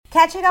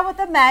Catching up with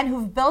the men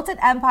who've built an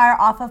empire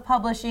off of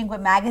publishing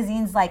with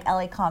magazines like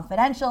LA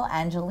Confidential,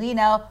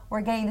 Angeleno. We're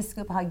getting to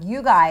scoop how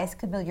you guys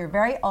could build your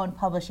very own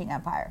publishing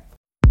empire.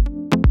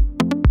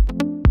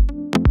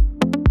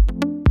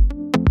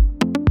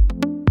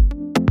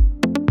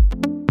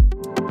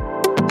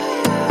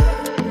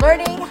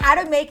 Learning how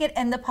to make it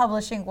in the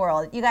publishing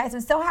world. You guys,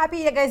 I'm so happy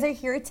you guys are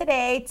here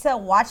today to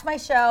watch my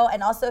show.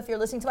 And also, if you're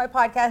listening to my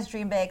podcast,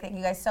 Dream Big, thank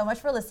you guys so much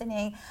for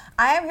listening.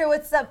 I am here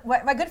with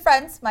my good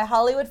friends, my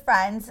Hollywood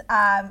friends.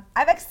 I'm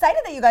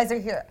excited that you guys are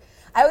here.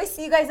 I always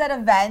see you guys at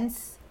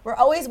events. We're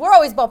always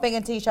bumping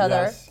into each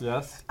other.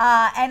 Yes.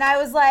 And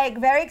I was like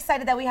very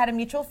excited that we had a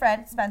mutual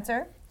friend,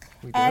 Spencer.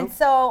 We do. And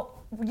so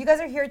you guys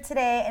are here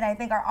today, and I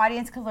think our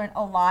audience could learn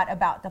a lot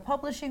about the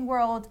publishing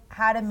world,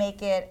 how to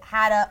make it,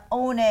 how to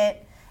own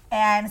it.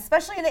 And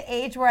especially in the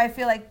age where I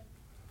feel like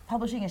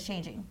publishing is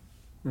changing.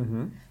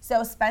 Mm-hmm.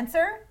 So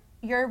Spencer,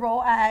 your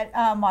role at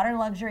Modern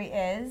Luxury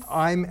is?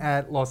 I'm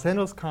at Los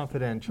Angeles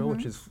Confidential,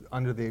 which is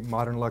under the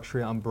Modern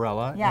Luxury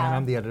umbrella, and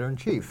I'm the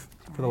editor-in-chief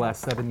for the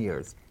last 7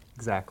 years.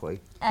 Exactly.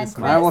 And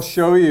I will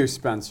show you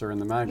Spencer in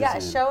the magazine. Yeah,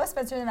 show us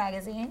Spencer in the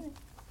magazine.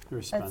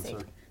 Here's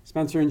Spencer.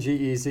 Spencer and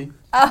G-Eazy.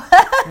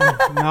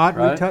 Not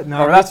right? retouched.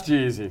 That's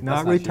G-Eazy.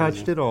 Not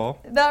retouched at all.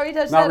 Not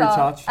retouched Not at all.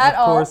 retouched. At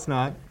all. Of course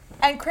not.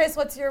 And Chris,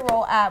 what's your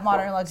role at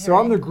Modern Luxury? So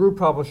I'm the group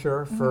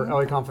publisher for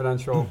LA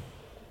Confidential,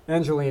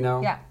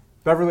 Angeleno,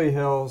 Beverly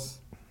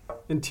Hills,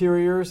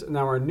 Interiors, and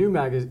now our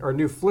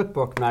new flip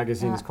book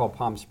magazine is called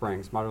Palm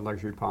Springs, Modern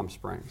Luxury Palm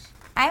Springs.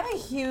 I'm a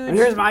huge... And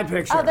here's my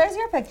picture. Oh, there's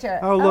your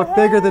picture. Oh, look,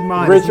 bigger than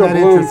mine. Rachel Isn't that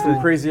Bloom interesting?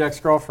 from Crazy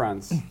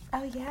Ex-Girlfriends.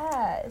 Oh,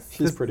 yes.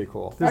 She's pretty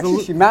cool. there's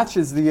Actually, she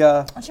matches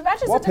the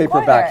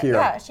wallpaper back here.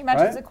 Yeah, she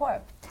matches the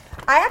decor.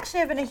 I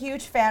actually have been a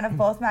huge fan of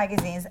both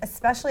magazines,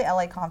 especially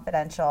LA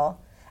Confidential.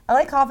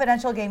 LA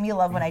Confidential gave me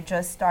love when I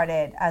just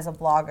started as a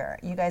blogger.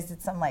 You guys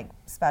did some like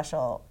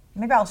special,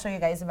 maybe I'll show you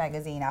guys the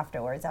magazine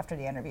afterwards, after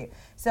the interview.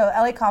 So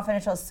LA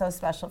Confidential is so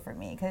special for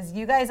me because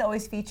you guys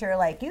always feature,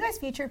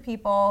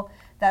 people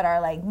that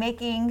are like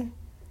making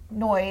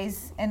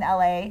noise in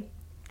LA.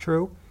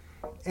 True.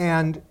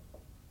 And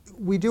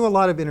we do a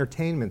lot of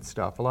entertainment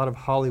stuff, a lot of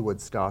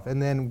Hollywood stuff.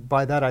 And then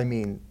by that I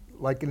mean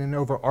like in an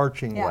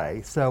overarching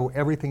way. So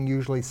everything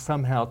usually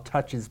somehow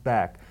touches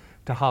back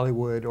to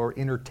Hollywood or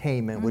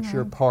entertainment, which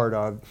you're part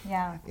of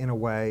in a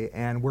way.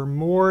 And we're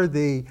more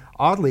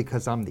oddly,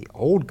 because I'm the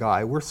old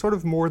guy, we're sort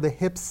of more the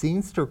hip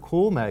scenester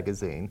cool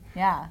magazine.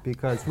 Yeah.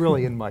 Because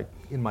really in my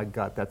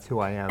gut, that's who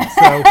I am.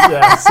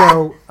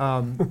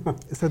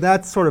 So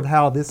that's sort of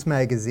how this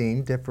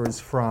magazine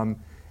differs from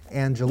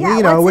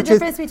Angeleno. Yeah, what's the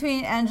difference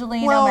between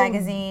Angeleno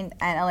magazine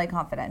and LA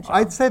Confidential?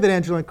 I'd say that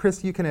Angeleno,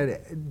 Chris, you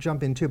can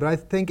jump in too, but I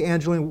think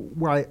Angeleno,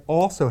 where I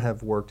also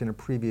have worked in a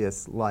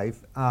previous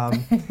life,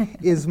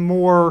 is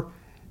more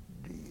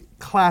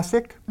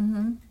classic,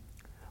 a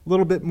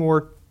little bit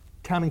more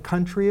town and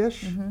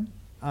country-ish,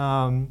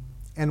 and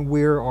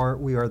we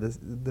are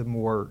the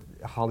more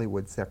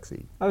Hollywood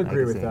sexy I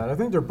agree magazine. with that. I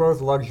think they're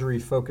both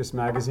luxury-focused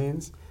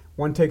magazines.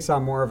 One takes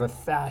on more of a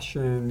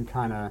fashion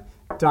kind of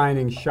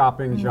dining,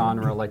 shopping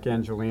genre like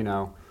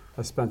Angeleno,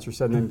 as Spencer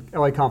said. And then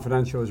LA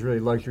Confidential is really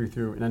luxury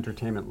through an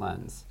entertainment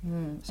lens.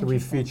 So we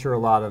feature a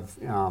lot of,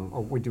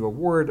 we do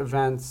award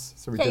events.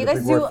 So we did a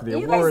big work for the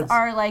awards. You guys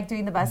are like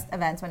doing the best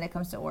events when it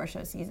comes to award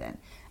show season.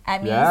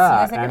 Emmys, you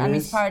guys had an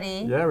Emmys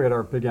party. Yeah, we had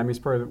our big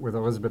Emmys party with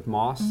Elizabeth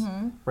Moss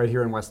right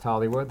here in West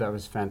Hollywood. That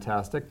was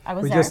fantastic. I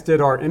was we there. just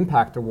did our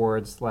Impact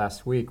Awards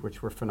last week,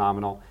 which were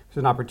phenomenal. It was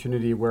an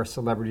opportunity where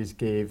celebrities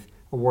gave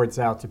awards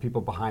out to people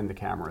behind the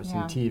cameras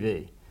and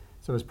TV.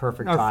 So it was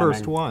perfect timing. Our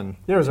first one.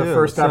 Yeah, it was our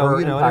first ever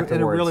Impact Awards.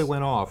 And it really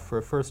went off.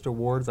 For first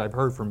awards, I've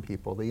heard from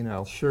people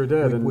that, Sure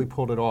did. We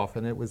pulled it off,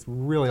 and it was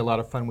really a lot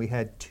of fun. We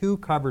had 2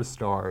 cover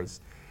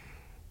stars,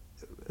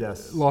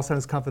 Los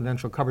Angeles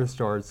Confidential cover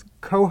stars,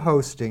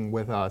 co-hosting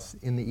with us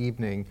in the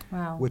evening,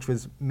 which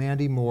was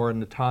Mandy Moore and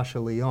Natasha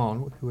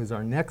Lyonne, who is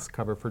our next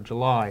cover for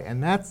July.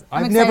 And I'm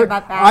excited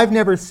about that. I've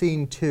never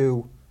seen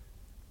 2.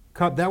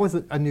 That was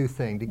a new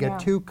thing, to get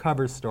 2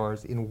 cover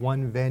stars in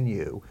one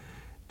venue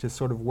to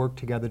sort of work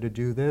together to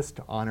do this,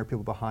 to honor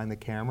people behind the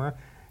camera.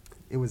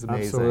 It was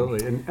amazing.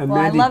 Absolutely. And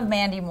Mandy, I love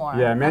Mandy Moore.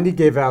 Yeah, Mandy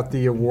gave out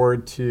the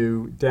award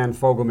to Dan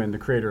Fogelman, the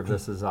creator of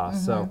This Is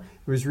Us. So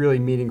it was really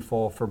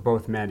meaningful for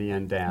both Mandy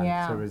and Dan.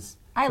 Yeah. So it was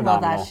I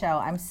phenomenal. love that show.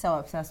 I'm so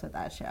obsessed with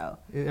that show.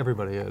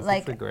 Everybody is. Like,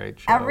 it's a great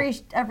show.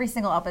 Every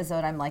single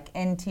episode, I'm like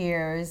in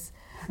tears.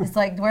 It's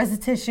like, where's the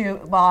tissue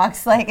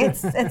box? Like,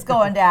 it's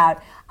going down.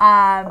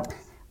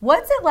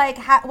 What's it like?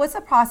 What's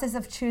the process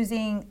of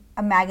choosing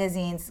a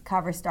magazine's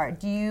cover star?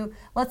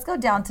 Let's go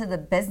down to the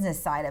business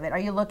side of it. Are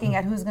you looking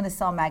at who's going to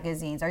sell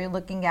magazines? Are you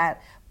looking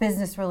at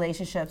business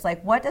relationships?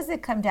 Like, what does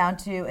it come down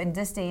to in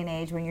this day and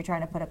age when you're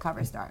trying to put a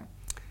cover star?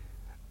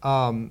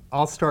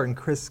 I'll start, and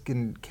Chris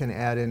can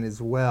add in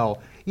as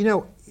well.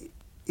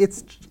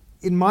 It's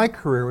in my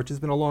career, which has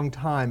been a long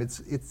time.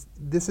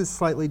 This is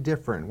slightly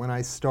different. When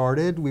I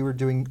started,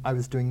 I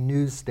was doing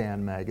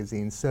newsstand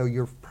magazines. So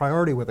your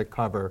priority with a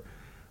cover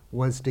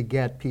was to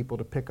get people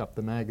to pick up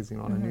the magazine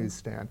on a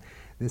newsstand.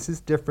 This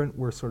is different.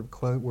 We're sort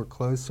of we're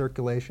closed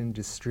circulation,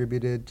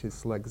 distributed to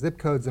select zip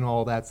codes and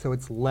all that, so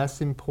it's less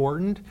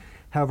important.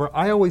 However,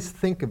 I always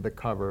think of the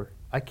cover.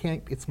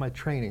 It's my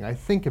training. I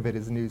think of it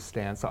as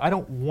newsstand. So I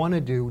don't want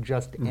to do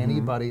just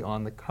anybody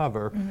on the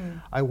cover.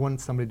 I want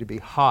somebody to be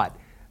hot,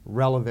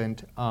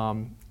 relevant.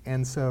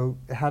 And so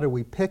how do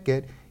we pick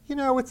it? You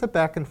know, it's a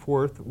back and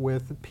forth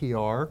with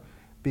PR,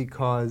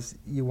 because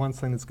you want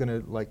something that's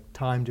going to like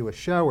time to a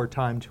show or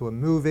time to a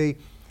movie.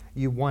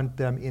 You want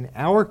them, in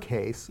our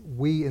case,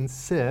 we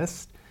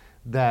insist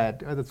that,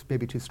 that's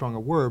maybe too strong a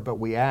word, but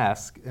we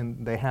ask,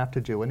 and they have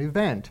to do an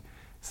event.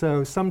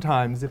 So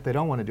sometimes, if they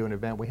don't want to do an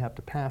event, we have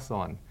to pass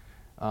on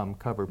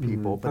cover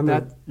people. But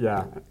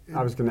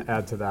I was going to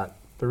add to that.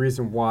 The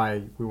reason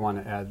why we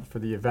want to add for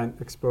the event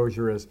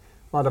exposure is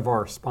a lot of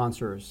our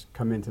sponsors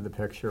come into the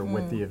picture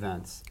with the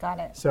events. Got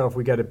it. So if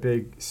we get a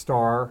big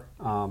star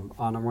on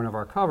one of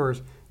our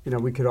covers, you know,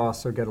 we could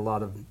also get a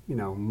lot of, you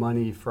know,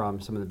 money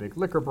from some of the big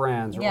liquor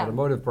brands or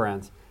automotive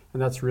brands,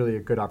 and that's really a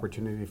good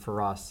opportunity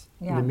for us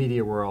in the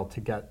media world to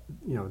get,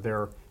 you know,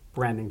 their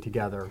branding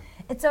together.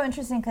 It's so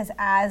interesting because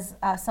as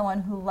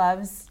someone who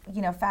loves,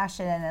 you know,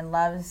 fashion and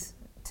loves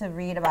to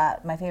read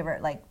about my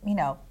favorite, like, you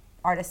know,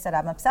 artists that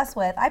I'm obsessed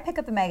with, I pick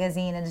up the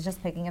magazine and it's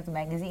just picking up the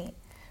magazine.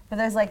 But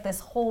there's like this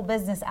whole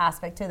business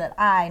aspect too that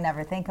I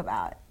never think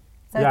about.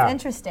 So it's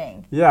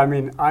interesting. Yeah, I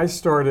mean, I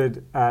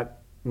started at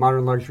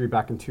Modern Luxury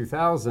back in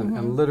 2000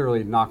 and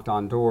literally knocked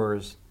on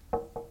doors.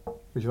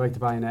 Would you like to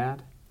buy an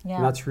ad? Yeah.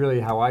 And that's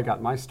really how I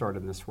got my start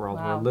in this world.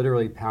 Wow. We're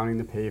literally pounding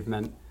the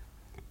pavement,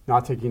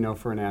 not taking no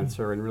for an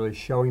answer, and really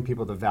showing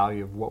people the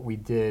value of what we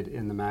did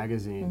in the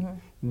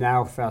magazine.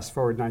 Now, fast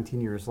forward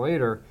 19 years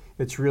later,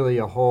 it's really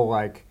a whole,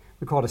 like,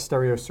 we call it a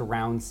stereo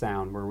surround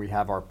sound, where we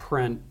have our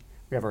print,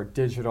 we have our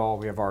digital,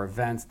 we have our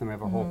events, then we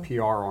have a whole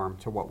PR arm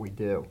to what we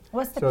do.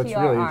 What's the so PR it's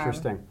really arm?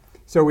 interesting.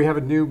 So we have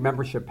a new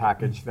membership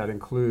package that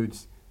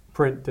includes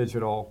print,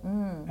 digital,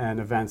 and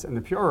events. And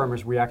the PR arm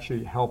is we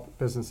actually help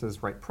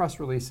businesses write press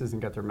releases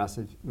and get their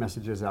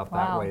messages out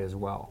that way as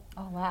well.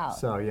 Oh, wow.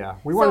 So yeah,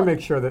 we want to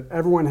make sure that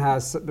everyone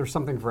there's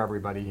something for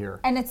everybody here.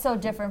 And it's so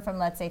different from,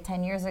 let's say,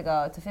 10 years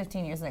ago to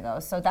 15 years ago.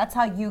 So that's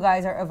how you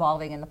guys are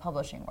evolving in the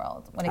publishing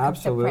world when it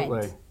comes to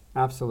print.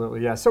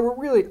 Absolutely, yeah. So we're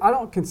really, I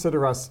don't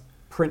consider us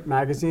print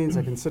magazines.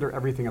 I consider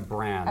everything a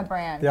brand. A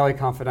brand. The LA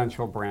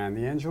Confidential brand,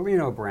 the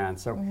Angeleno brand.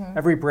 So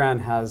every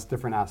brand has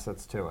different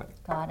assets to it.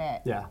 Got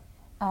it. Yeah.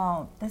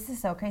 Oh, this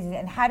is so crazy.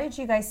 And how did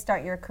you guys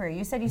start your career?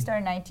 You said you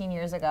started 19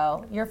 years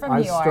ago. You're from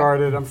New York.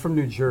 I'm from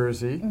New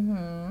Jersey.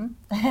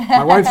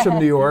 My wife's from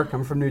New York.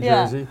 I'm from New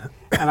Jersey.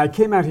 And I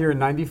came out here in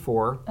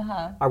 '94.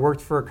 I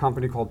worked for a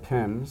company called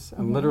PIMS.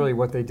 And literally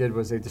what they did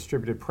was they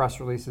distributed press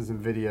releases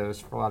and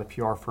videos for a lot of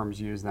PR firms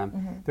use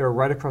them. They were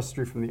right across the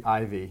street from the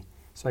Ivy.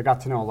 So I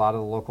got to know a lot of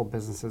the local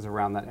businesses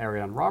around that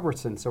area on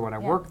Robertson. So when I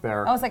worked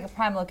there. That was like a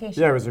prime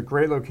location. Yeah, it was a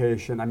great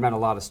location. I met a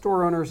lot of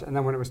store owners. And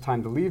then when it was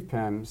time to leave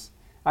PIMS,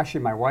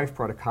 actually, my wife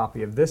brought a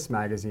copy of this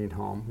magazine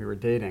home. We were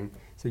dating,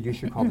 so you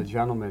should call the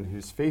gentleman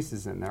whose face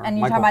is in there. And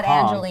you're talking about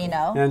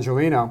Angeleno.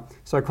 Angeleno.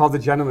 So I called the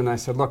gentleman and I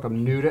said, "Look,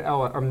 I'm new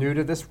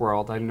to this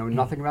world. I know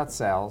nothing about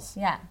sales.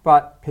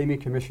 But pay me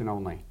commission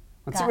only.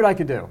 Let's see what I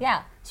can do."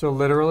 Yeah. So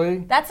literally,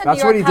 that's what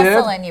New he York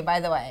hustle did. in you,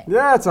 by the way.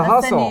 Yeah, it's a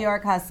hustle. That's a New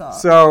York hustle.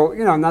 So,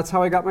 you know, and that's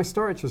how I got my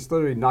start. Just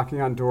literally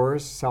knocking on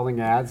doors, selling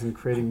ads, and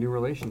creating new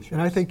relationships.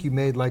 And I think you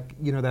made, like,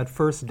 you know, that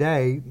first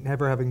day,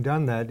 never having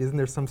done that, isn't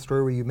there some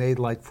story where you made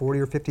like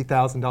 $40,000 or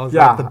 $50,000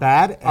 off the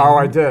bat? Oh,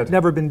 I did.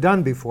 Never been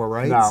done before,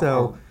 right? No.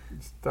 So.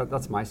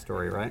 That's my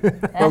story, right?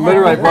 But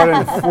literally, I brought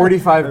in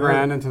 45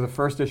 grand into the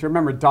first issue. I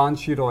remember Don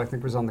Cheadle, I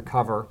think, was on the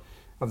cover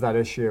of that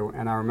issue,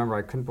 and I remember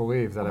I couldn't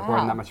believe that I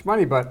brought in that much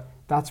money, but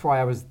that's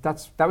why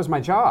that was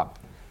my job.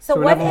 So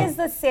what is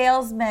the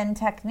salesman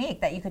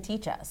technique that you could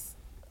teach us?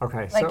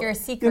 Okay. Like so, your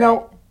secret. You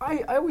know,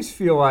 I always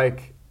feel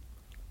like,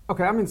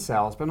 okay, I'm in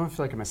sales, but I don't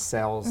feel like I'm a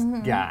sales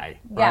guy,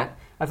 right?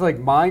 I feel like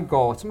my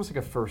goal, it's almost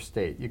like a first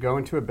date. You go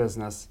into a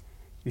business,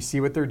 you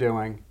see what they're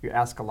doing, you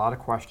ask a lot of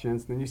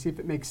questions, and then you see if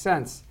it makes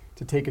sense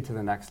to take it to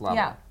the next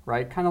level,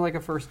 right? Kind of like a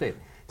first date.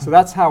 So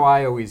that's how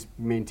I always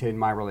maintain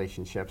my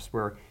relationships,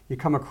 where you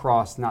come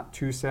across not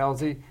too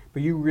salesy,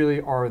 but you really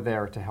are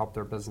there to help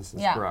their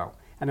businesses grow.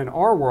 And in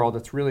our world,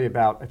 it's really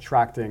about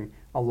attracting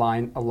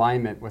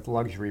alignment with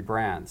luxury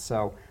brands.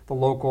 So the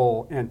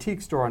local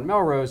antique store on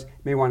Melrose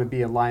may want to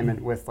be in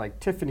alignment with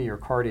like Tiffany or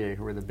Cartier,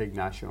 who are the big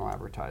national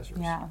advertisers.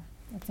 Yeah,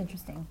 that's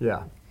interesting.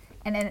 Yeah.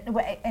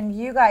 And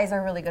you guys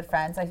are really good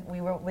friends. We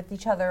were with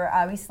each other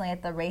recently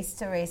at the Race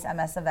to Race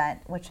MS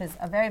event, which is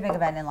a very big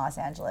event in Los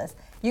Angeles.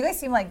 You guys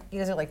seem like you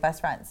guys are like best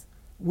friends.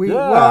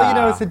 Well, you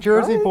know, it's a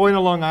Jersey boy and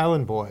a Long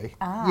Island boy.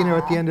 You know,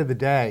 at the end of the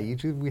day,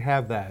 we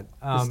have that.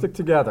 We stick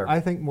together. I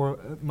think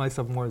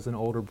myself more as an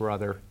older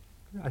brother.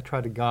 I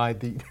try to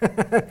guide the.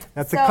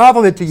 That's a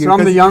compliment to you. So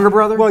I'm the younger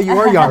brother? Well, you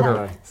are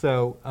younger.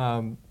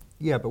 So.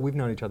 Yeah, but we've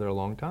known each other a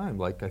long time,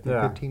 like I think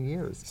 15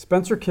 years.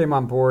 Spencer came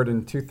on board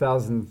in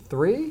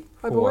 2003,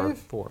 I believe.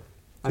 Four.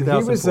 And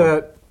he was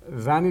at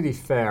Vanity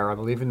Fair, I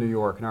believe in New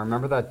York, and I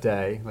remember that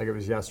day, like it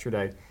was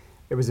yesterday.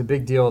 it was a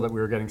big deal that we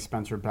were getting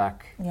Spencer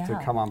back to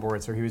Yeah. come on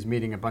board. So he was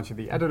meeting a bunch of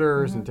the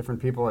editors and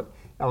different people at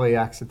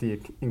LAX at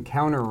the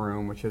Encounter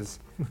Room, which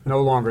is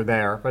no longer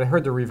there. But I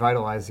heard they're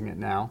revitalizing it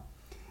now.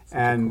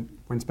 And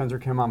when Spencer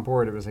came on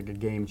board, it was like a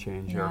game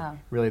changer. Yeah.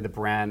 Really, the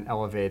brand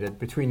elevated.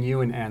 Between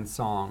you and Ann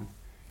Song,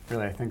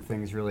 really, I think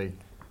things really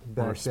were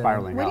Back then.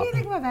 spiraling What up. do you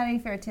think about Vanity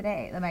Fair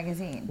today, the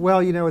magazine?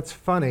 Well, you know, it's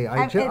funny.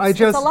 It's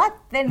a lot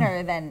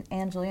thinner than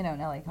Angeleno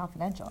and La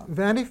Confidential.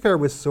 Vanity Fair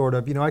was sort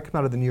of, you know, I come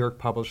out of the New York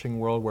publishing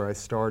world where I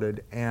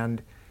started,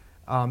 and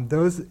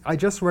I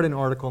just read an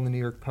article in the New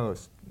York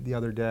Post the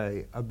other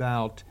day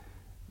about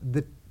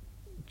the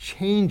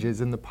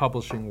changes in the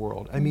publishing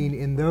world. I mean,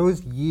 in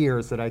those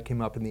years that I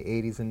came up in the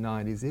 80s and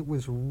 90s, it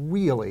was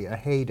really a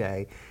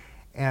heyday.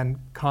 And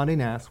Condé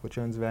Nast, which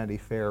owns Vanity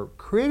Fair,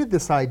 created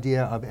this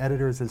idea of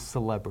editors as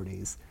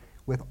celebrities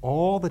with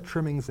all the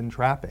trimmings and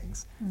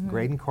trappings.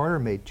 Graydon Carter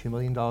made $2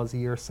 million a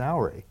year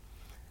salary.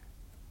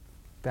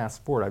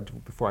 Fast forward,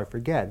 before I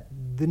forget,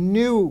 the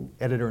new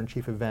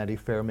editor-in-chief of Vanity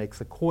Fair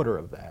makes a quarter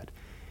of that.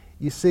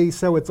 You see,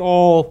 so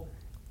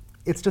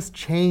it's just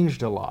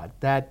changed a lot.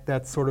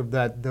 That's sort of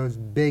those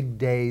big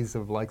days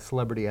of like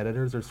celebrity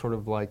editors are sort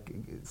of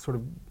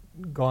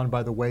gone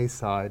by the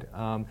wayside.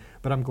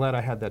 But I'm glad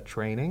I had that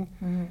training,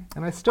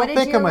 and I still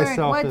think of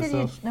myself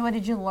as what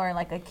did you learn?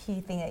 Like a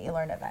key thing that you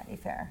learned at Vanity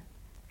Fair?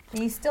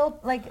 Do you still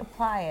like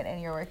apply it in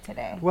your work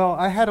today? Well,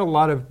 I had a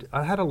lot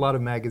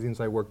of magazines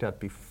I worked at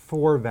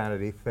before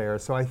Vanity Fair,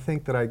 so I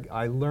think that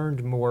I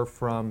learned more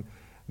from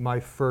my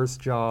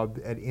first job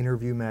at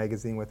Interview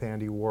magazine with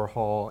Andy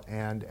Warhol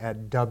and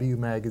at W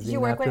magazine. Did you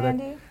work with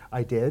Andy?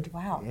 I did.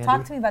 Wow. Andy.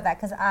 Talk to me about that,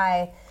 because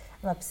I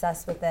am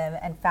obsessed with him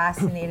and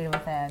fascinated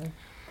with him.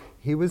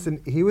 He was an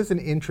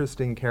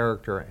interesting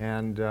character,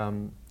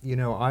 and you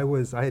know,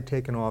 I had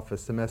taken off a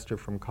semester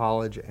from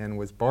college and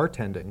was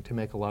bartending to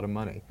make a lot of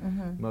money.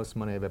 Most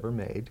money I've ever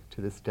made to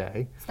this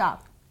day.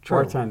 Stop.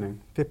 True. Bartending.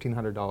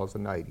 $1,500 a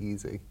night,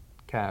 easy,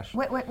 cash.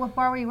 What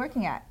bar were you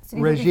working at?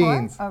 City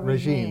Regine's. 54? Oh,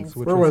 Regine's.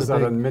 Which Where was a that,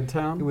 big- in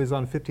Midtown? It was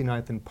on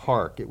 59th and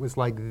Park. It was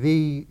like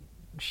the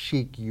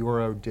chic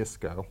Euro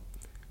disco,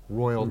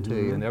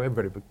 royalty, and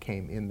everybody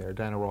came in there.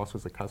 Diana Ross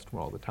was a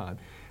customer all the time.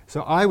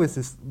 So I was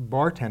this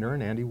bartender,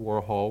 and Andy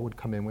Warhol would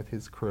come in with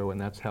his crew,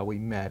 and that's how we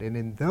met. And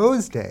in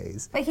those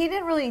days, But he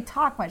didn't really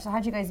talk much, so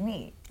how'd you guys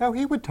meet? oh,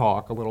 he would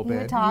talk a little He bit.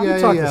 would talk? Yeah,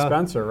 You talked to yeah.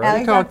 Spencer, Oh, right? he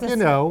He talked, talked to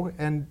you know,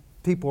 and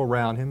people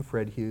around him,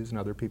 Fred Hughes and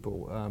other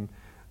people,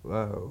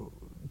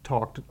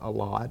 talked a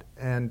lot.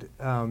 And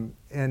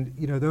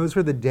you know, those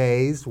were the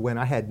days when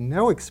I had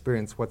no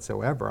experience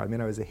whatsoever. I mean,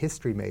 I was a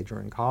history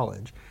major in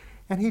college,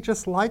 and he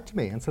just liked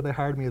me, and so they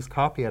hired me as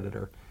copy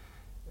editor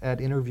at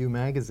Interview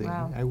magazine.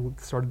 Wow.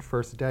 I started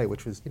first day,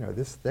 which was, you know,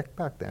 this thick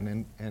back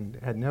then, and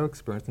had no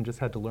experience and just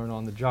had to learn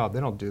on the job.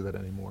 They don't do that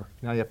anymore.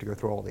 Now you have to go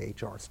through all the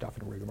HR stuff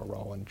and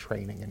rigmarole and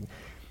training,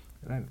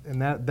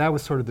 and that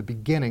was sort of the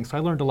beginning. So I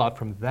learned a lot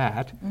from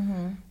that,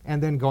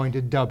 and then going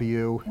to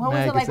W What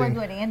magazine. was it like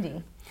working with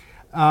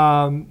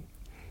Andy?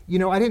 You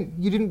know,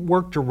 you didn't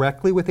work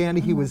directly with Andy.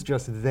 He was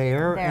just there.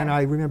 There. And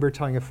I remember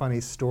telling a funny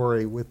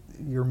story with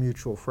our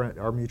mutual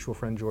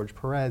friend George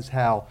Perez,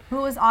 how Who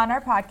was on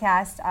our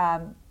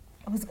podcast?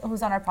 Who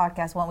was on our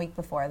podcast 1 week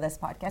before this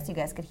podcast? You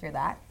guys could hear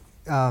that.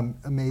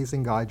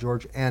 amazing guy,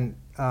 George. And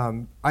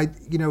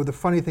you know, the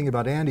funny thing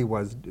about Andy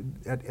was,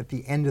 at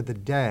the end of the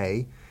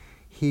day,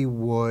 he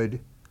would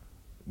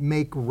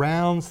make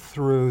rounds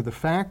through the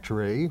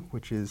factory,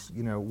 which is,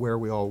 you know, where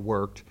we all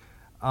worked,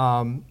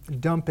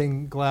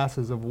 dumping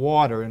glasses of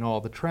water in all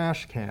the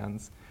trash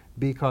cans,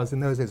 because in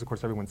those days, of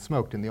course, everyone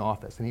smoked in the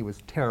office, and he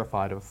was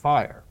terrified of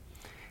fire.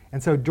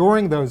 And so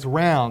during those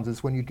rounds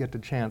is when you'd get the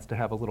chance to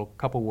have a little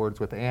couple words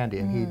with Andy,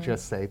 and he'd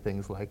just say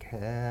things like,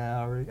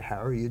 how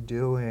are you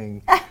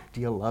doing? Do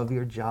you love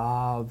your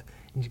job?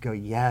 And you'd go,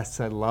 yes,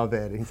 I love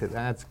it. And he said,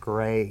 that's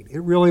great.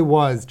 It really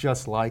was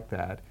just like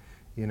that,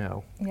 you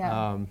know.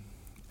 Yeah.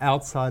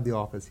 Outside the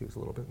office, he was a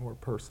little bit more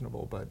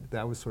personable, but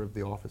that was sort of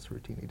the office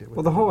routine he did with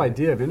Well, the whole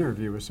everybody. idea of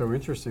Interview was so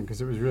interesting because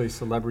it was really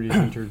celebrities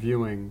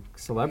interviewing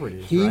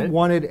celebrities, He right?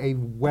 wanted a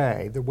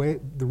way, the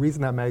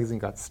reason that magazine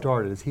got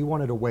started is he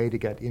wanted a way to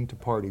get into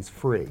parties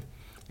free.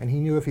 And he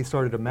knew if he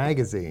started a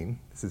magazine,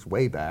 this is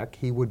way back,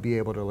 he would be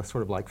able to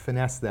sort of like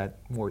finesse that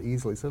more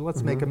easily. So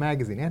let's make a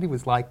magazine. And he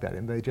was like that,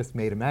 and they just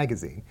made a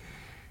magazine.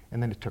 And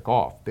then it took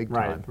off big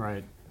time.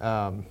 Right.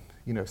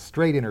 You know,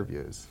 straight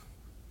interviews,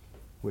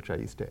 which I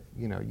used to,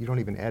 you know, you don't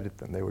even edit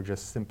them. They were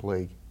just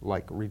simply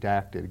like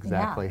redacted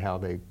exactly how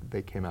they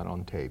came out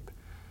on tape.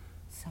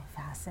 So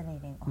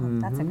fascinating. Oh,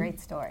 that's a great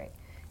story.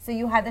 So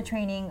you had the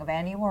training of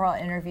Andy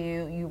Warhol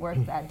Interview. You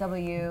worked at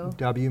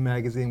W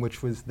magazine,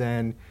 which was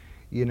then,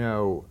 you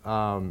know,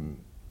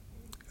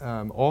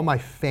 all my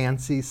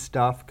fancy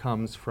stuff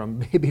comes from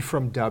maybe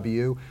from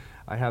W.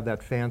 I have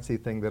that fancy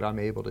thing that I'm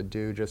able to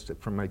do just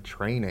from my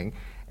training,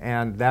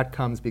 and that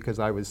comes because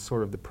I was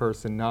sort of the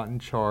person not in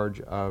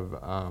charge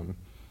of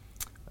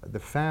the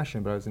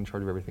fashion, but I was in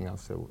charge of everything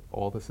else. So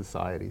all the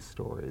society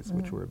stories,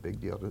 which were a big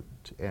deal,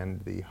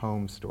 and the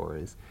home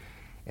stories,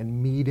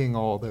 and meeting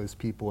all those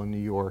people in New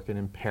York and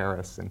in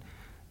Paris, and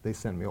They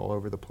sent me all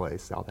over the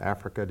place, South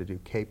Africa to do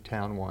Cape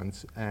Town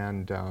once,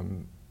 and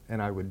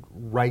I would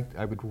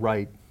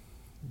write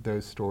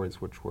those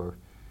stories, which were,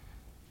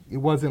 it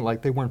wasn't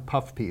like, they weren't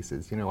puff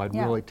pieces, you know. I'd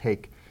really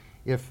take,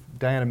 if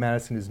Diana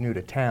Madison is new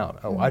to town,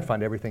 I'd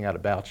find everything out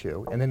about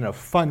you, and then in a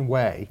fun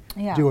way,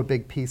 do a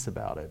big piece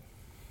about it.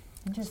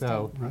 Interesting.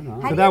 So,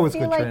 So that was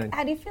good training.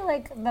 How do you feel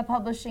like the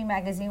publishing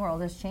magazine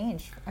world has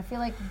changed? I feel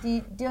like,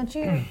 don't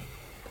you,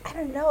 I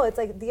don't know, it's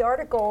like the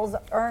articles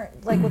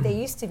aren't like what they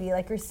used to be,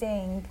 like you're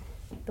saying,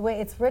 the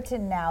way it's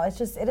written now, it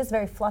is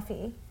very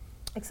fluffy,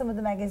 like some of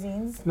the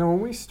magazines. No,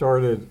 when we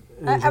started,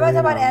 I'm not talking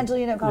about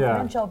Angeleno and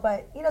Confidential,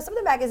 but you know, some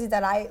of the magazines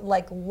that I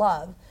like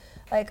love,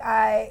 like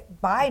I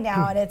buy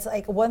now and it's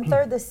like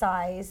 1/3 the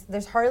size,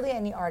 there's hardly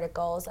any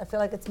articles, I feel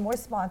like it's more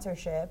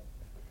sponsorship.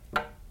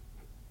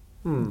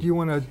 Do you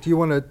want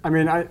to? I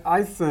mean,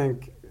 I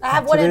think I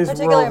have one in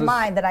particular in is,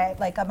 mind that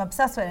I'm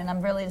obsessed with, and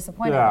I'm really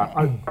disappointed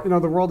Yeah, in it. you know,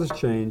 the world has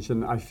changed,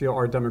 and I feel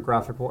our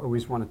demographic will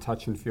always want to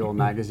touch and feel a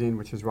magazine,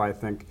 which is why I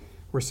think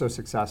we're so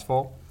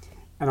successful.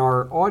 And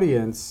our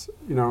audience,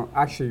 you know,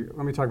 actually,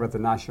 let me talk about the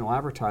national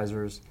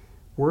advertisers.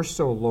 We're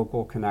so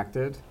local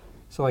connected.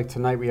 So like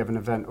tonight we have an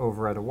event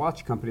over at a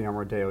watch company on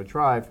Rodeo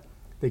Drive.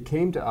 They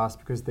came to us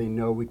because they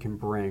know we can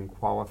bring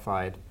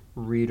qualified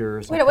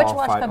readers and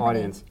qualified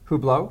audience.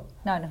 Hublot?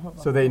 No,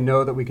 Hublot. So they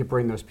know that we could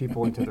bring those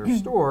people into their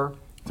store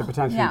to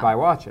potentially buy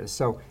watches.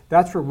 So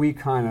that's where we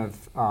kind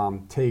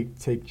of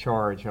take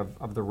charge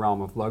of the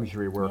realm of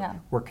luxury, where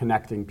we're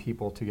connecting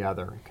people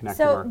together,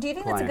 connecting our do you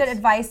think clients. that's a good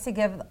advice to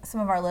give some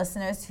of our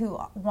listeners who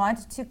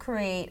want to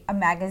create a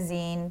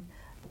magazine,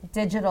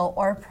 digital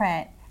or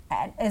print?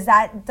 And is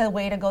that the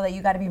way to go, that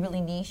you got to be really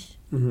niche?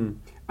 Mm-hmm.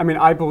 I mean,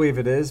 I believe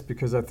it is,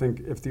 because I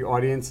think if the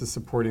audience is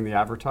supporting the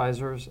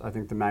advertisers, I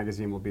think the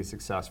magazine will be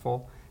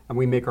successful. And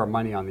we make our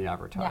money on the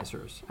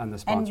advertisers and the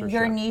sponsorship. And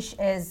your niche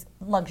is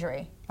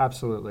luxury.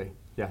 Absolutely,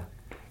 yeah.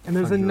 And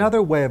there's luxury.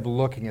 another way of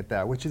looking at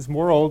that, which is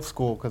more old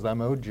school, because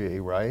I'm OG,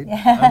 right?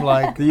 I'm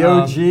like the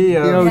OG the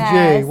OG.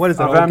 Yes. What is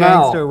it? Of Old ML.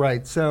 gangster,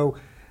 right? So,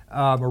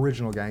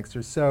 original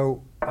gangsters.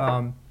 So,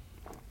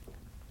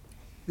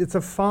 it's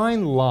a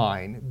fine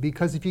line,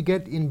 because if you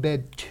get in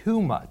bed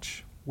too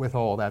much with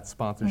all that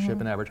sponsorship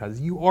and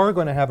advertising, you are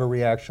going to have a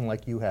reaction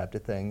like you have to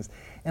things,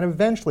 and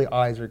eventually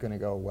eyes are going to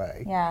go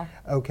away. Yeah.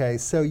 Okay,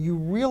 so you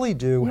really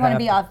do You want to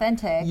be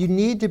authentic. You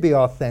need to be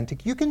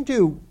authentic. You can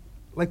do,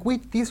 like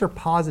these are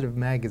positive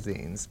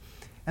magazines,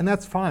 and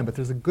that's fine, but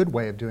there's a good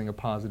way of doing a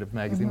positive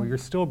magazine where you're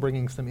still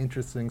bringing some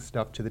interesting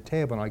stuff to the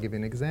table, and I'll give you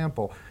an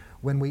example.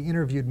 When we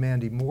interviewed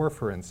Mandy Moore,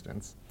 for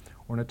instance,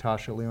 or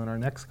Natasha Lee on our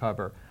next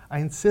cover, I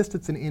insist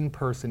it's an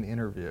in-person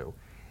interview.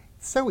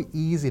 It's so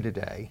easy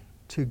today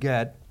to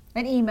get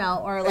an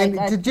email or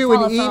like to do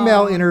an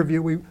email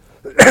interview,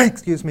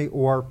 excuse me,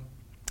 or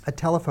a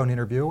telephone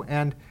interview,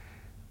 and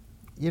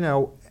you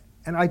know,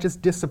 and I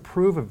just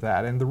disapprove of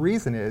that. And the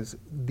reason is,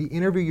 the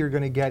interview you're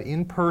going to get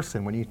in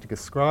person, when you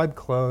describe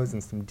clothes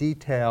and some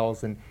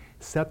details and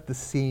set the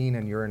scene,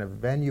 and you're in a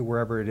venue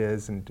wherever it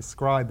is and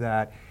describe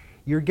that,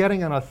 you're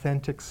getting an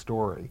authentic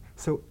story.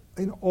 So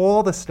in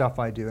all the stuff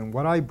I do and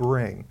what I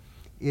bring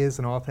is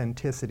an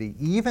authenticity,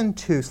 even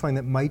to something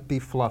that might be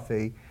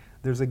fluffy.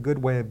 There's a good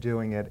way of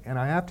doing it. And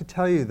I have to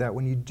tell you that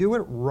when you do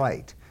it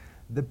right,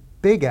 the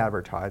big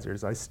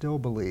advertisers, I still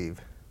believe,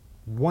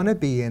 want to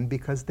be in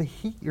because the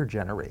heat you're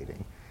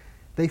generating.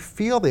 They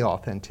feel the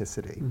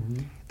authenticity.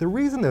 The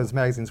reason those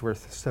magazines were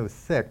so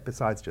thick,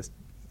 besides just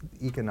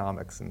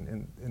economics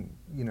and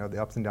you know,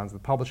 the ups and downs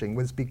of the publishing,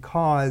 was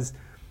because,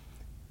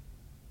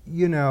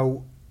 you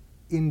know,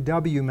 in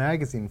W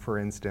Magazine, for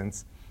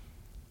instance,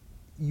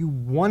 you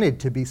wanted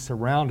to be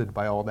surrounded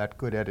by all that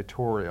good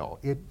editorial.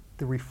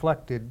 The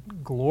reflected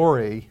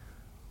glory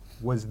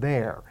was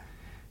there.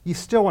 You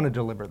still want to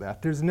deliver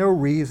that. There's no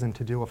reason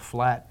to do a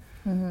flat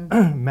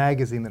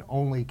magazine that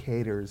only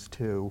caters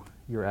to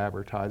your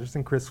advertisers.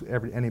 And Chris,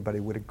 anybody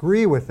would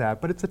agree with that,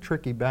 but it's a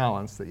tricky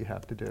balance that you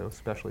have to do,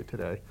 especially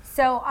today.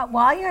 So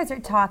while you guys are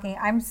talking,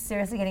 I'm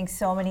seriously getting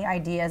so many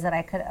ideas that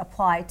I could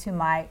apply to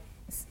my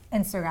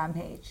Instagram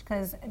page,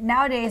 because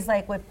nowadays,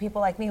 like with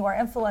people like me who are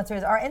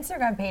influencers, our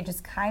Instagram page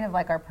is kind of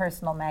like our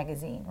personal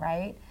magazine,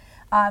 right?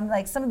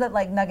 Like some of the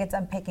like nuggets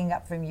I'm picking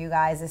up from you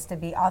guys is to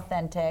be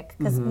authentic,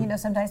 because you know,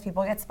 sometimes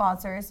people get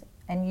sponsors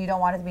and you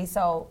don't want it to be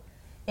so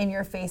in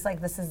your face,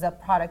 like this is the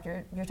product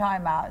you're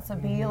talking about. So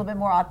be a little bit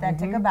more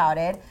authentic about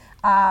it.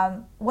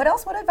 What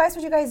else? What advice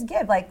would you guys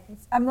give? Like,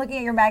 I'm looking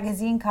at your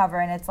magazine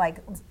cover and it's like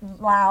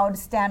loud,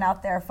 stand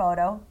out there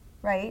photo,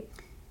 right?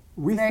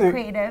 We Very think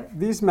creative.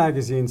 These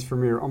magazines for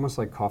me are almost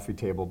like coffee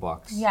table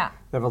books. Yeah.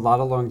 They have a lot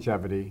of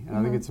longevity, and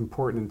I think it's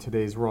important in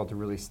today's world to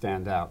really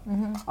stand out.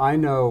 I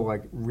know,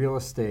 like, real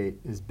estate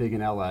is big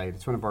in LA.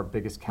 It's one of our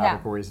biggest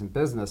categories in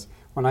business.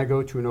 When I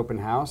go to an open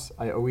house,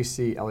 I always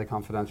see LA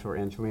Confidential or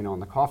Angeleno on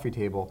the coffee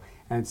table,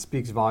 and it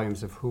speaks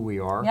volumes of who we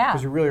are.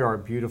 Because we really are a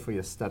beautifully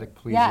aesthetic,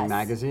 pleasing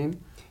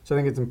magazine. So I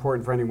think it's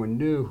important for anyone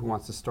new who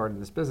wants to start in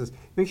this business,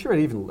 make sure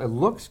it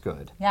looks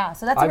good. Yeah,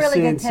 so that's a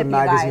really good tip, you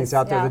guys. I've seen some magazines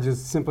out there that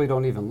just simply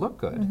don't even look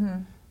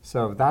good.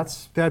 So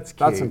that's key.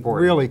 That's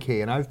important. Really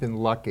key. And I've been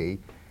lucky.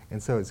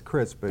 and so is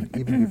Chris. But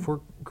even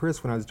before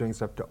Chris, when I was doing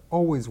stuff, to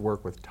always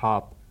work with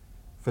top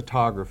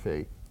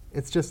photography.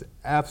 It's just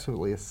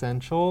absolutely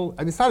essential.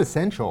 I mean, it's not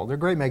essential. They're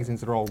great magazines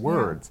that are all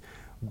words.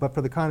 But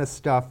for the kind of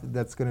stuff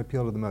that's going to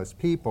appeal to the most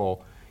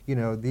people, you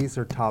know, these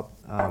are top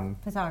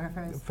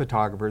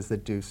photographers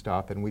that do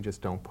stuff, and we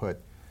just don't put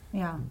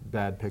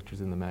bad pictures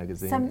in the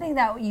magazine. Something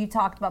that you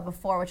talked about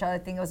before, which I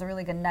think was a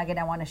really good nugget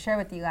I want to share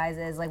with you guys,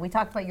 is like we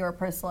talked about your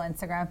personal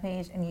Instagram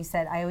page, and you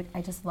said,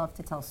 I just love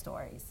to tell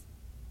stories.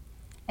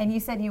 And you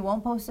said you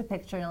won't post a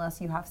picture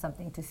unless you have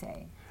something to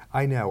say.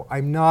 I know.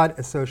 I'm not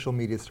a social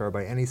media star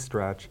by any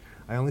stretch.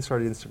 I only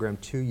started Instagram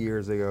 2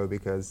 years ago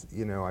because,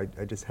 you know, I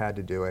just had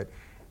to do it.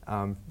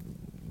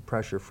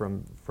 Pressure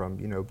from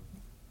you know,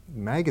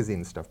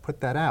 magazine stuff,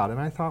 put that out. And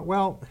I thought,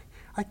 well,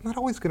 I'm not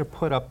always going to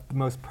put up the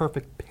most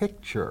perfect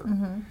picture,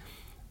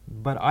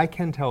 but I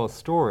can tell a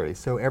story.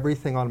 So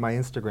everything on my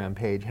Instagram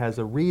page has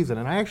a reason,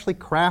 and I actually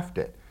craft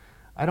it.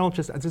 I don't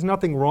just, there's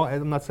nothing wrong,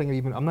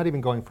 I'm not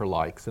even going for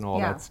likes and all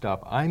that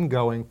stuff. I'm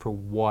going for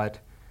what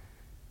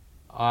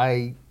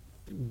I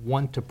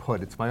want to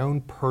put. It's my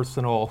own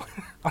personal,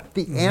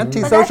 the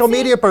anti-social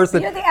media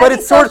person. You're the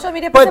anti-social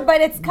media person,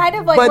 but it's kind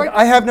of like... But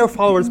I have no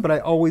followers, but I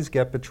always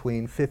get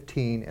between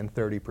 15 and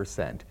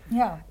 30%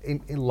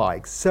 in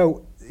likes,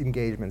 so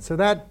engagement. So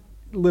that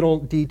little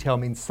detail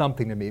means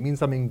something to me. It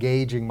means I'm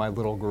engaging my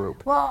little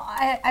group. Well,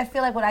 I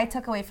feel like what I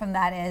took away from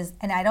that is,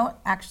 and I don't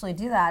actually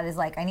do that, is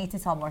like I need to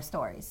tell more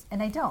stories,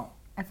 and I don't.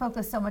 I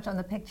focus so much on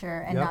the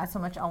picture and not so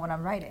much on what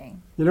I'm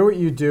writing. You know what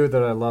you do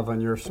that I love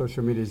on your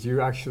social media is you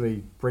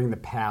actually bring the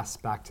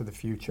past back to the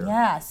future.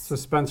 Yes. So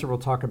Spencer will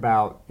talk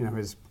about, you know,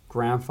 his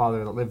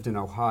grandfather that lived in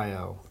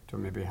Ohio.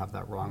 Don't maybe have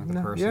that wrong with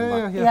the person,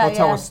 but he'll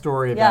tell a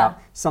story about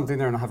something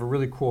there and I'll have a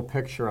really cool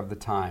picture of the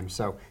time.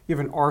 So you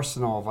have an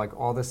arsenal of like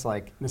all this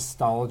like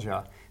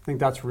nostalgia. I think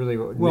that's really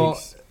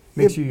what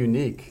makes you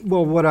unique.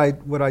 Well, what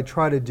I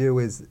try to do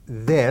is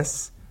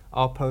this.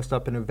 I'll post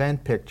up an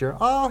event picture.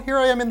 Oh, here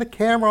I am in the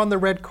camera on the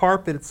red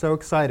carpet. It's so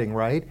exciting,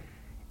 right?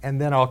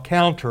 And then I'll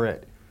counter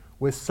it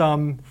with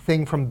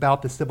something from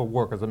about the Civil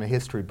War, because I'm a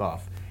history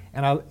buff.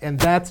 And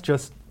that's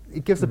just,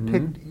 it gives a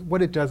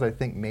what it does, I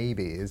think,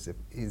 maybe, is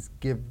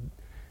give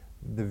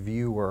the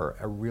viewer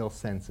a real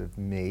sense of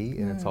me,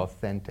 and it's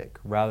authentic,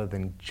 rather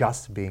than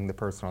just being the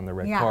person on the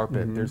red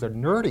carpet. There's a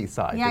nerdy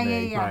side to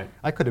me. Right.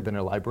 I could have been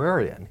a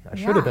librarian. I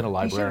should have been a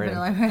librarian.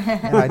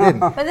 And I didn't.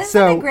 But this is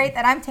something great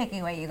that I'm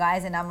taking away, you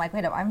guys, and I'm like,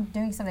 wait up, I'm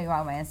doing something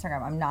wrong on my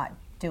Instagram. I'm not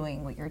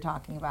doing what you're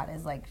talking about,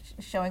 is like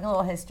showing a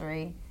little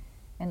history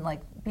and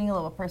like being a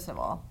little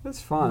personable.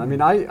 It's fun. I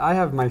mean, I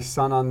have my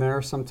son on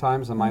there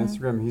sometimes on my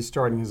Instagram. He's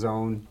starting his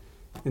own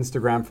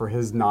Instagram for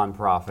his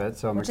nonprofit,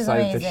 so I'm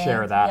excited to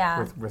share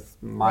that with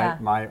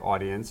my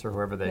audience or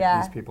whoever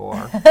these people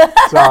are.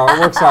 So it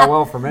works out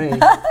well for me.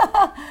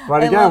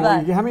 But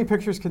again, how many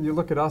pictures can you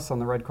look at us on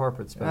the red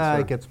carpet,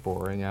 Spencer? It gets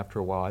boring after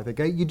a while. I think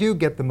you do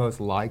get the most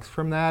likes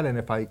from that, and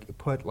if I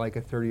put like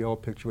a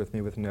 30-year-old picture with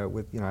me with you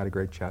know, I had a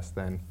great chest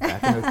then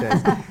back in those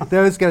days.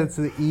 Those get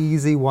the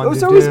easy one to do.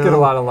 Those always get a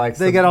lot of likes.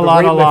 They get a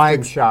lot of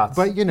likes, shots.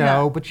 But you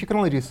know, but you can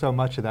only do so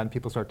much of that, and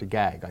people start to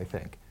gag, I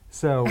think.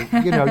 So,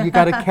 you know, you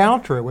got to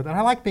counter it with, and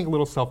I like being a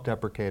little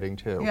self-deprecating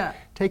too.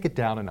 Take it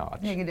down a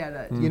notch. Take it down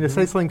a notch. You know,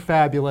 say something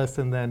fabulous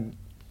and then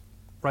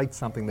write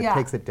something that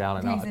takes it down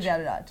a notch. Takes it down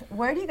a notch.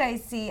 Where do you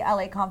guys see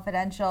LA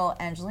Confidential,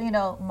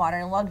 Angeleno,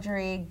 Modern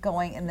Luxury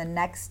going in the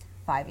next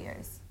 5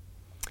 years?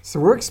 So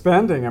we're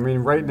expanding. I mean,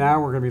 right now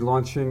we're going to be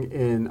launching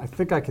in, I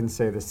think I can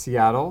say the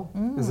Seattle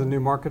is a new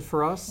market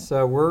for us.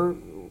 So we're,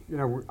 you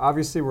know,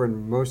 obviously we're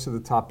in most of the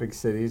top big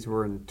cities.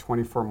 We're in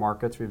 24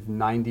 markets. We have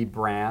 90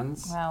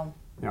 brands. Wow.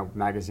 You know,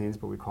 magazines,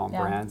 but we call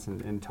them brands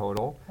in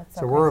total. That's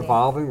so we're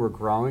evolving, we're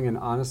growing, and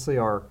honestly,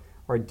 our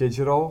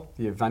digital,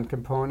 the event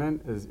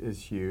component is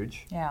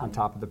huge on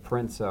top of the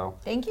print. So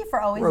thank you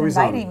for always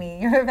inviting me.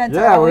 Your events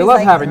are always we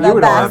love having you.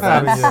 We love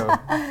having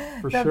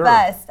you. For the sure.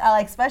 best. I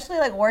like, especially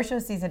like award show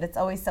season. It's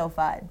always so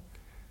fun.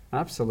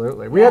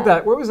 Absolutely. We had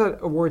that. What was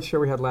that award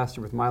show we had last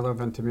year with Milo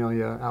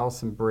Ventimiglia,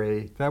 Allison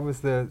Brie? That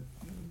was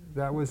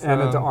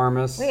Anna de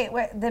Armas. Wait,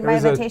 did my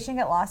invitation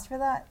get lost for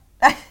that?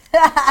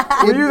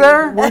 Were you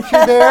there? Weren't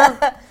you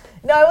there?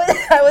 No,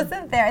 I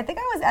wasn't there. I think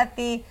I was at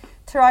the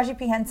Taraji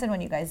P. Henson when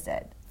you guys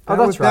did. Oh,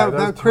 that's right.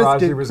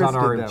 Taraji was on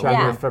our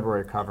January,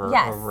 February cover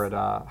over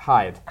at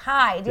Hyde.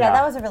 Hyde,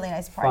 that was a really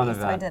nice party,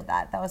 so I did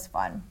that. That was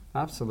fun.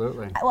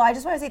 Absolutely. Well, I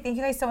just want to say thank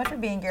you guys so much for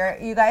being here.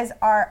 You guys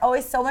are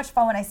always so much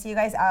fun when I see you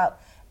guys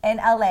out in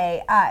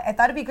LA. I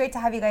thought it'd be great to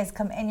have you guys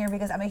come in here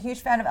because I'm a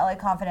huge fan of LA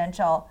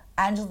Confidential,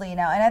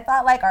 Angeleno, and I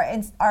thought like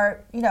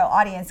our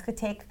audience could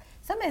take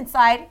some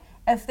insight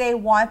if they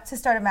want to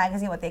start a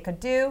magazine, what they could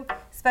do,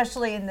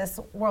 especially in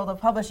this world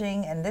of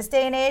publishing in this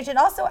day and age. And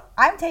also,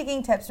 I'm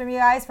taking tips from you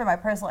guys for my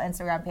personal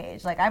Instagram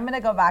page. Like, I'm going to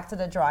go back to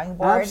the drawing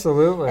board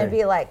and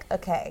be like,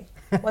 okay,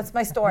 what's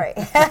my story?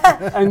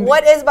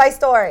 What is my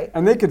story?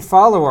 And they could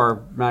follow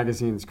our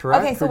magazines,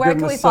 correct? Okay, so where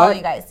can we follow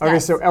you guys? Okay,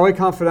 so LA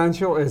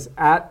Confidential is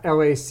at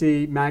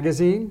LAC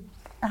Magazine,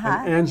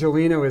 and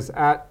Angeleno is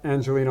at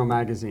Angeleno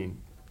Magazine.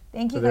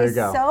 Thank you So there guys you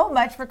go. so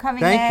much for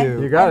coming Thank in.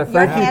 you. You got it. And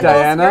your Thank you, handles,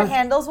 Diana. Your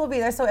handles will be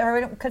there so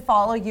everyone could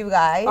follow you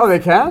guys. Oh, they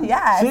can?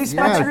 Yes. See,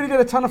 Spencer, you're going to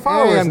get a ton of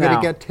followers Hey, I'm now.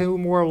 going to get 2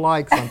 more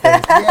likes on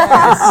things.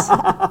 Yes.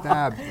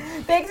 Fab.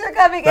 Thanks for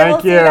coming in. Thank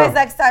We'll see you you. guys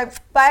next time.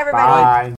 Bye, everybody. Bye.